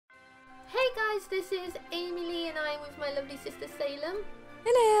guys, this is Amy Lee and I with my lovely sister Salem.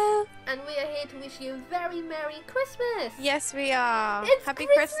 Hello. And we are here to wish you a very Merry Christmas. Yes, we are. It's Happy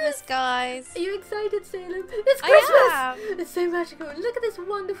Christmas, guys. Are you excited, Salem? It's Christmas! I am. It's so magical. Look at this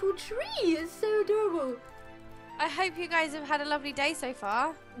wonderful tree. It's so adorable. I hope you guys have had a lovely day so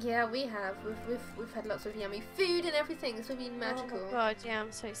far. Yeah, we have. We've had lots of yummy food and everything. It's been magical. Oh my god, yeah,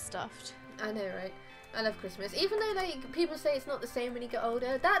 I'm so stuffed. I know, right? I love Christmas. Even though like people say it's not the same when you get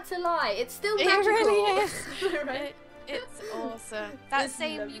older, that's a lie. It's still magical. It really is. Right? It's awesome. That It's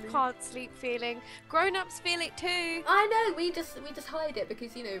same lovely. you can't sleep feeling. Grown-ups feel it too. I know. We just hide it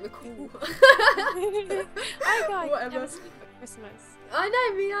because you know we're cool. I can't Whatever. never sleep at Christmas. I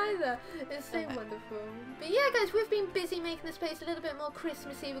know, me either. It's so Okay. wonderful. But yeah, guys, we've been busy making this place a little bit more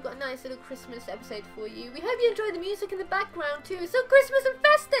Christmassy. We've got a nice little Christmas episode for you. We hope you enjoy the music in the background too. It's so Christmas and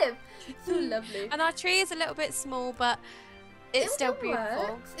festive. It's so lovely. And our tree is a little bit small, but it's It still works.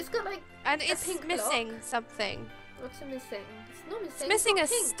 beautiful. It's got like And a it's pink missing block. something. What's it missing? It's not missing. It's missing a not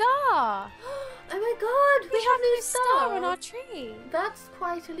pink. star. Oh my god, We have no no star on our tree. That's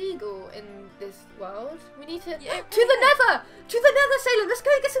quite illegal in this world. We need to Yeah, to the nether, Salem. Let's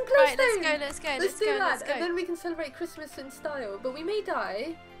go and get some glowstone. Right, let's go. Let's do that, Let's go. and then we can celebrate Christmas in style. But we may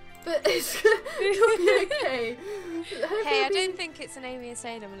die, but it'll be okay. Hopefully Hey, I it'll be- don't think it's an Amy and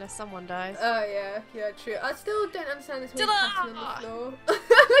Salem unless someone dies. Oh yeah, true. I still don't understand this weird Ta-da! pattern on the floor.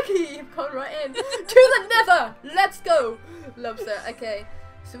 Look at you, you've gone right in. To the nether! Let's go! Loves it. Okay,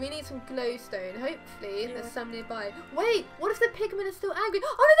 so we need some glowstone. Hopefully Yeah. there's some nearby. Wait, what if the pigmen are still angry?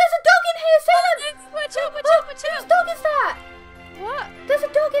 Oh no, there's a dog in here, Salem! Watch out, watch Oh, out, watch whose out! dog is that? What? There's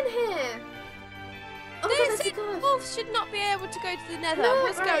a dog in here! Oh my They god, that's a said dog. wolves should not be able to go to the nether. No,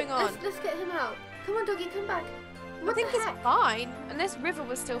 What's right, going on? Let's get him out. Come on, doggy, come back. What I think the it's heck? fine, unless River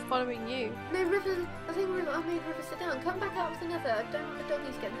was still following you. No, River, I think River, I made River sit down. Come back out of the nether. I don't want the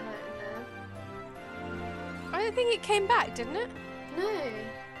doggies getting hurt in there. I don't think it came back, didn't it? No.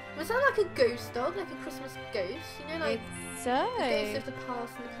 Was that like a ghost dog? Like a Christmas ghost? You know, like So. the ghost of the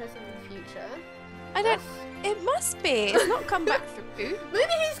past and the present and the future? I don't. That's- It must be. It's not come back from you.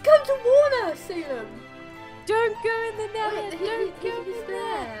 Maybe he's come to warn us, Salem. Don't go in the nether. Wait, Don't go he's in there.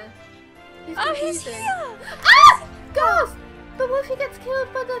 there. He's Oh, he's confusing. here. Ah! Gasp! But what if he gets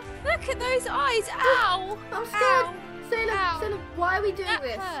killed by the... Look at those eyes. Ow. I'm scared. Ow. Salem, Ow. Salem, why are we doing That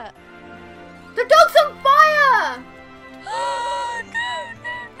this? hurt. The dog's on fire! Oh,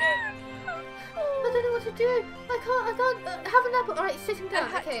 no. I don't know what to do. I can't have an apple. Alright, sitting I down,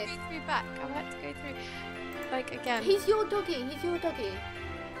 had okay. to go through back. I had to go through. Like again. He's your doggy, he's your doggy.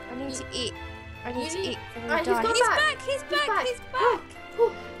 I need to eat. I need to eat. Alright, he's gone He's back. back. He's back. He's Oh, back.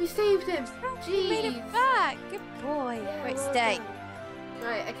 oh, you saved him. You made Jeez. it back. Good boy. Yeah, Right, well stay. done.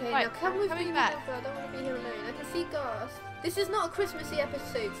 Right, okay, Right, now come with coming me, back. River. I don't want to be here alone. I can see Gas. This is not a Christmassy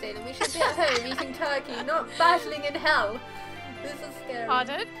episode, Salem. We should be at home eating turkey, not battling in hell. This is scary.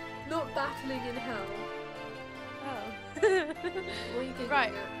 Pardon? Not battling in hell. Oh. What are you doing?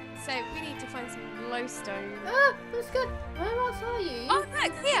 Right. So we need to find some glowstone. Ah, that's good. Where else are you? Oh,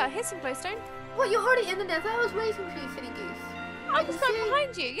 look here. Here's some glowstone. What, you're already in the nether? I was waiting for you, silly goose. I can was right see-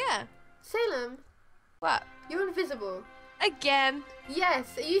 behind you. Yeah. Salem, What? you're invisible. Again.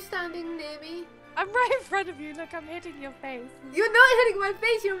 Yes, are you standing near me? I'm right in front of you. Look, I'm hitting your face. You're not hitting my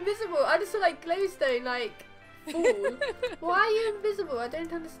face, you're invisible. I just saw like glowstone, like, fall. Why are you invisible? I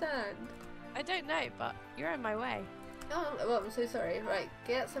don't understand. I don't know, but you're in my way. Oh, well, I'm so sorry. Right,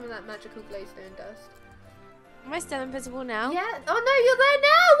 get some of that magical glowstone dust. Am I still invisible now? Yeah. Oh no, you're there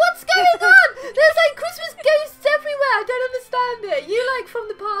now. What's going on? There's like Christmas ghosts everywhere. I don't understand it. You like from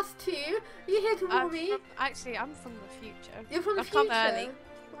the past too? Are you here to warn me? Actually, I'm from the future. You're from the I've future. come early.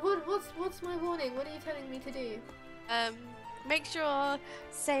 What's my warning? What are you telling me to do? Make sure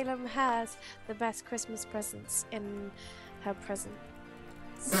Salem has the best Christmas presents in her present.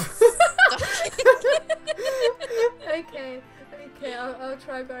 Okay, I'll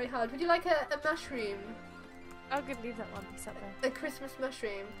try very hard. Would you like a mushroom? I'm gonna leave that one set there. A Christmas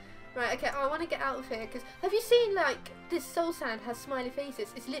mushroom? Right, okay, I want to get out of here, because have you seen, like, this soul sand has smiley faces?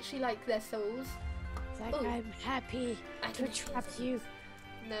 It's literally like their souls. It's like, Ooh. I'm happy I to can trap hear you.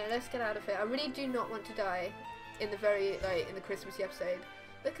 No, let's get out of here. I really do not want to die in the in the Christmassy episode.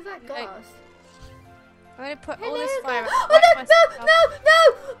 Look at that No. gas. I'm gonna put Hello, all this fire guys. out. Oh no,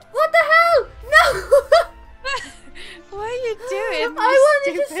 no! What the hell? No! What are you doing? I you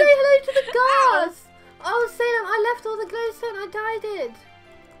wanted to say stupid- hello to the Ow. gas! Oh, Salem, I left all the glowstone. I dyed it.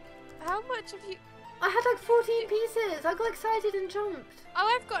 How much have you? I had like 14 pieces. I got excited and jumped. Oh,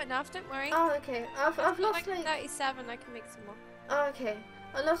 I've got enough. Don't worry. Oh, okay. I've got lost like like... 37. I can make some more. Oh, okay.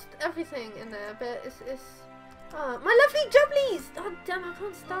 I lost everything in there, but it's... Oh, my lovely jubblies! Oh, damn, I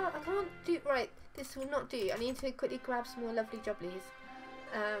can't start. I can't do... Right, this will not do. I need to quickly grab some more lovely jubblies.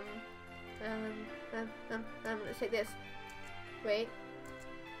 Let's take this. Wait.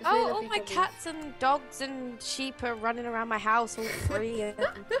 Oh, all my cats and dogs and sheep are running around my house all free.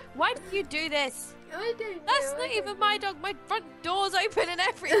 Why do you do this? I don't know. That's not even my dog. My front door's open and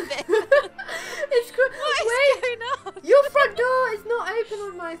everything. It's good. What is going on? Your front door is not open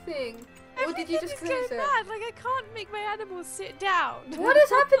on my thing. Or did you just close it? Mad. Like, I can't make my animals sit down. What is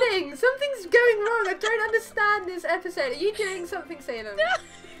happening? Something's going wrong. I don't understand this episode. Are you doing something, Salem? No.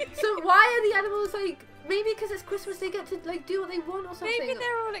 So why are the animals like... Maybe because it's Christmas they get to like do what they want or something. Maybe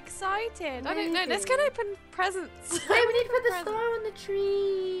they're all excited. I don't know. Let's go open presents. Wait, we need to put the star on the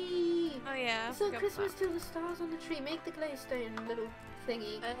tree. Oh yeah. It's not Christmas till the star's on the tree. Make the glowstone little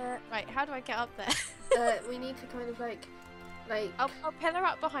thingy. Right, how do I get up there? We need to kind of like... I'll pillar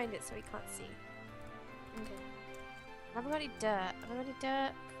up behind it so we can't see. Okay. Have I got any dirt? Have I got any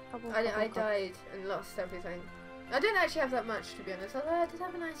dirt? I died and lost everything. I don't actually have that much, to be honest. Although I did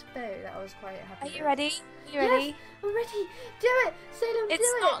have a nice bow that I was quite happy with. Are you ready? Are you ready? Yes, I'm ready. Do it, Salem. Do it.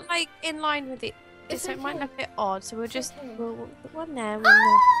 It's not like in line with it. It's so it might look a bit odd. So we'll just okay. we'll put one there. One I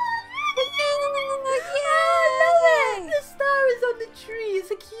love it! The star is on the tree. It's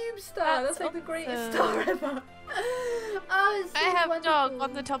a cube star. That's like the greatest star ever. Oh, it's so I have wonderful. a dog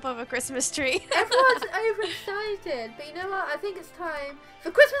on the top of a Christmas tree. Everyone's overexcited, but you know what? I think it's time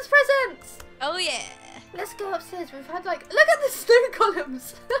for Christmas presents. Oh yeah. Let's go upstairs. We've had like, look at the snow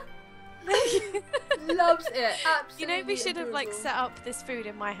columns. Loves it. Absolutely. You know we should have like set up this food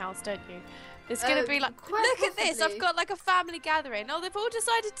in my house, don't you? It's gonna be like, look at this. I've got like a family gathering. Oh, they've all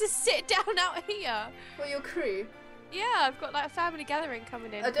decided to sit down out here. For your crew. Yeah, I've got like a family gathering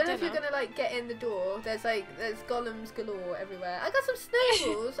coming in. I don't know if you're gonna like get in the door. There's golems galore everywhere. I got some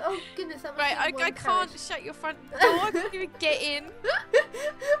snowballs. Oh goodness, that must right. be I can't shut your front door. I can't even get in.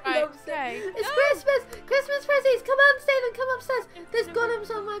 Right, okay. It's Christmas. Christmas presents. Come on, Salem. Come upstairs. There's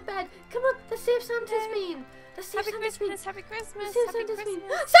golems on my bed. Come on. Let's see if Santa's been. Let's see if Santa's been. Happy Christmas. Let's see if Happy Santa's been.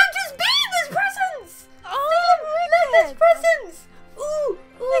 Christmas. Santa's been. There's presents. Oh, Salem, look, there's presents. Ooh,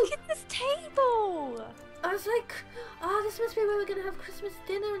 ooh. Look at this table. I was like, oh, this must be where we're going to have Christmas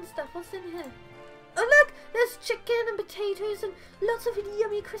dinner and stuff. What's in here? Oh, look, there's chicken and potatoes and lots of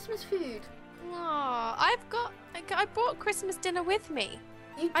yummy Christmas food. Oh, I brought Christmas dinner with me.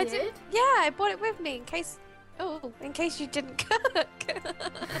 You did? I did? Yeah, I brought it with me in case you didn't cook.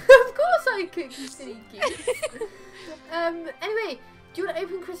 Of course I cook, you silly geese. Anyway, do you want to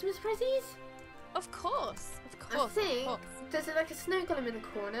open Christmas presents? Of course. I think there's like a snow golem in the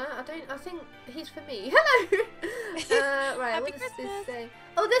corner. I think he's for me. Hello. Right. What does this say?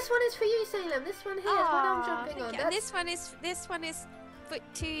 Oh, this one is for you, Salem. This one here is what I'm jumping on. And this one is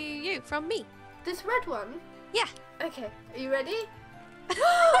to you from me. This red one. Yeah. Okay. Are you ready? I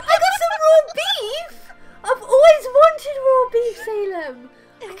got some raw beef. I've always wanted raw beef, Salem.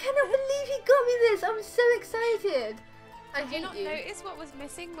 I cannot believe you got me this. I'm so excited. Did you not notice what was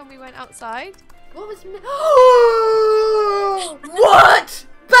missing when we went outside? What was What?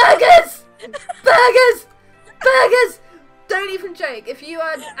 Burgers! Burgers! Burgers! Don't even joke. If you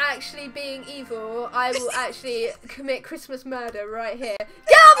are actually being evil, I will actually commit Christmas murder right here.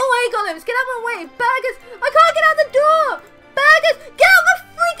 Get out of my way, golems! Get out of my way! Burgers! I can't get out the door! Burgers! Get out the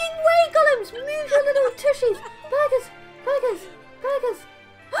freaking way, golems! Move your little tushies! Burgers! Burgers! Burgers!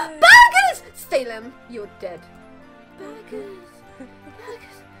 Burgers! Salem, you're dead. Burgers!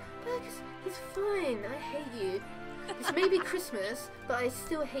 Burgers! Burgers! He's fine. I hate you. It's maybe Christmas, but I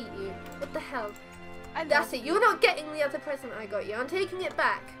still hate you. What the hell? That's it. You're not getting the other present I got you. I'm taking it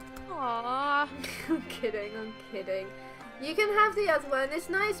back. Aww. I'm kidding. I'm kidding. You can have the other one. This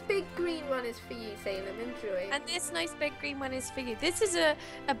nice big green one is for you, Salem. Enjoy. And this nice big green one is for you. This is a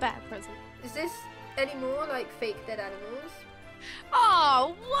bad present. Is this any more like fake dead animals?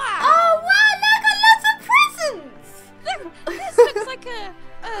 Oh, wow. Oh, wow. Look, I got lots of presents. Look, this looks like a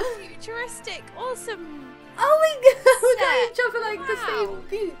futuristic, awesome. Oh my god, we got each other like Wow. the same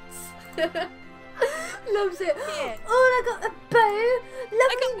boots. Loves it. Yeah. Oh, I got a bow. Lovely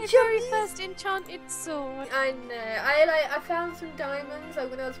I got my very jumpies. first enchanted sword. I know. I found some diamonds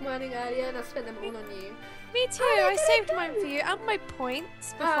when I was mining earlier, and I spent them all on you. Me too. Oh, I look at saved the mine for you and my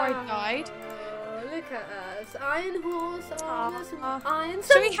points before I died. Oh, look at us. Iron horse, armor, some Aw. iron, Shall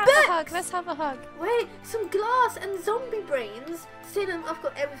some we have books. a hug? Let's have a hug. Wait, some glass and zombie brains. Salem, I've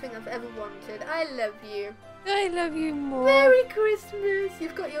got everything I've ever wanted. I love you. I love you more. Merry Christmas.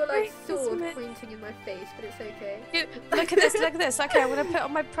 You've got your like Merry sword Christmas. pointing in my face, but it's okay. Look at this! Look at this! Okay, I'm gonna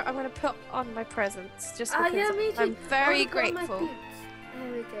put on my presents. Just because Yeah, me too. I'm very I'll put on my grateful. boots.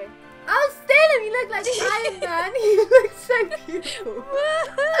 There we go. Oh, Salem, you look like Iron Man. You look so beautiful.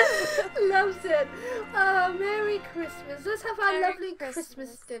 Loves it. Oh, Merry Christmas. Let's have our lovely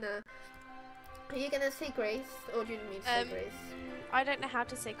Christmas dinner. Are you going to say grace, or do you need me to say grace? I don't know how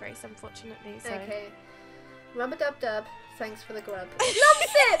to say grace, unfortunately. So. Okay. Rub-a-dub-dub. Thanks for the grub.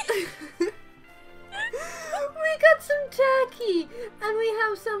 Loves it! We got some turkey, and we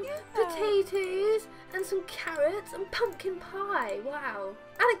have some potatoes, and some carrots, and pumpkin pie. Wow.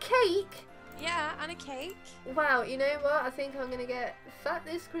 And a cake. Yeah, and a cake. Wow, you know what? I think I'm going to get fat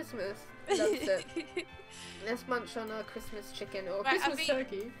this Christmas. Loves it. Let's munch on our Christmas chicken or Christmas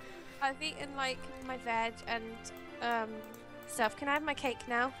turkey. I've eaten like my veg and stuff. Can I have my cake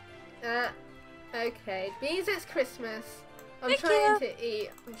now? Okay. Means it's Christmas. I'm trying to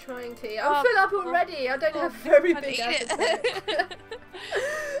eat. I'm full up already. I don't have very big appetite.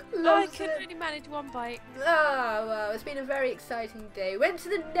 I could only manage one bite. Oh, well, it's been a very exciting day. Went to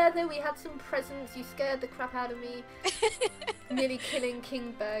the nether, we had some presents. You scared the crap out of me. Nearly killing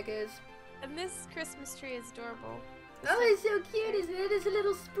king burgers. And this Christmas tree is adorable. Oh, it's so cute, isn't it? It's a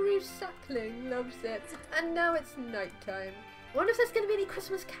little spruce sapling. Loves it. And now it's night time. I wonder if there's going to be any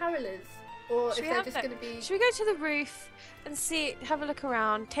Christmas carolers. Or if they're just going to be... Should we go to the roof and see, have a look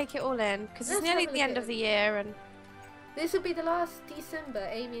around, take it all in? Because it's nearly the end of the year and... This will be the last December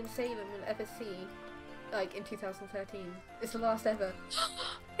Amy and Salem will ever see. Like, in 2013. It's the last ever.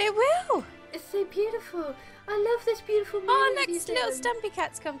 It will! It's so beautiful. I love this beautiful moon. Oh, look, little Stumpy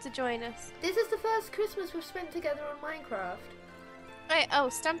Cat's come to join us. This is the first Christmas we've spent together on Minecraft. Wait, oh,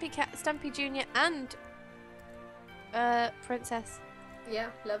 Stumpy Cat, Stumpy Jr. and... Princess. Yeah,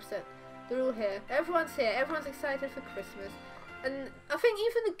 loves it. They're all here. Everyone's here. Everyone's excited for Christmas. And I think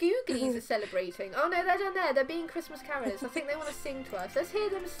even the Googlies are celebrating. Oh no, they're down there. They're being Christmas carolers. I think they want to sing to us. Let's hear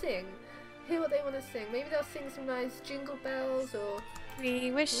them sing. Hear what they want to sing. Maybe they'll sing some nice jingle bells or...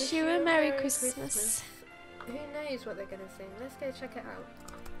 We wish you a Merry Christmas. Who knows what they're going to sing? Let's go check it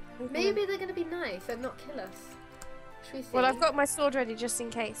out. Maybe they're going to be nice and not kill us. Should we see? Well, I've got my sword ready just in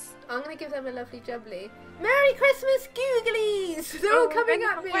case. I'm going to give them a lovely jubbly. Merry Christmas, Googlies! They're all coming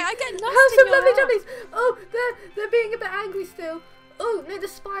at me. Wait, I get lost Have in some your lovely house. jubblies. Oh, they're being a bit angry still. Oh, no, the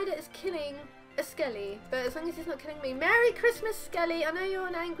spider is killing a Skelly. But as long as he's not killing me. Merry Christmas, Skelly. I know you're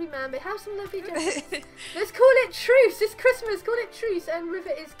an angry man, but have some lovely jubblies. Let's call it truce. It's Christmas. Call it truce. And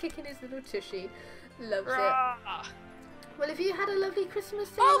Rivet is kicking his little tushy. Loves it. Well, have you had a lovely Christmas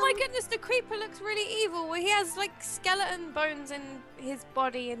day? Oh my goodness, the creeper looks really evil. He has like skeleton bones in his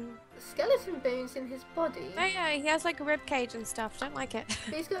body and... Skeleton bones in his body? Yeah, he has like a rib cage and stuff. Don't like it.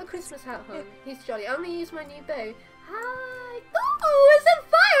 But he's got a Christmas hat on. He's jolly. I'm going to use my new bow. Hi! Ooh, it's a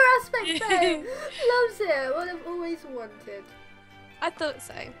fire aspect bow! Loves it. What I've always wanted. I thought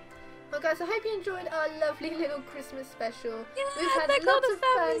so. Well guys, I hope you enjoyed our lovely little Christmas special. Yeah, we've had lots of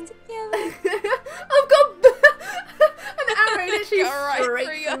fun. Together. I've got an arrow literally right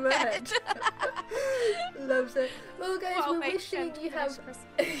straight from my head. Loves it. Well guys, we're wishing you have...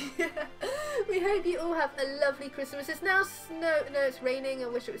 We hope you all have a lovely Christmas. It's now it's raining. I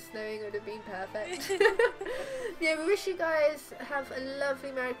wish it was snowing. It would have been perfect. Yeah, we wish you guys have a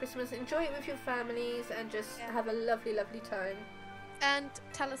lovely Merry Christmas. Enjoy it with your families and just have a lovely, lovely time. And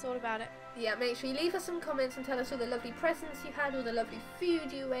tell us all about it. Yeah, make sure you leave us some comments and tell us all the lovely presents you had, all the lovely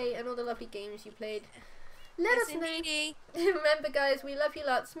food you ate, and all the lovely games you played. Let us know. Remember guys, we love you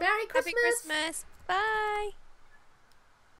lots. Merry Christmas! Happy Christmas! Bye!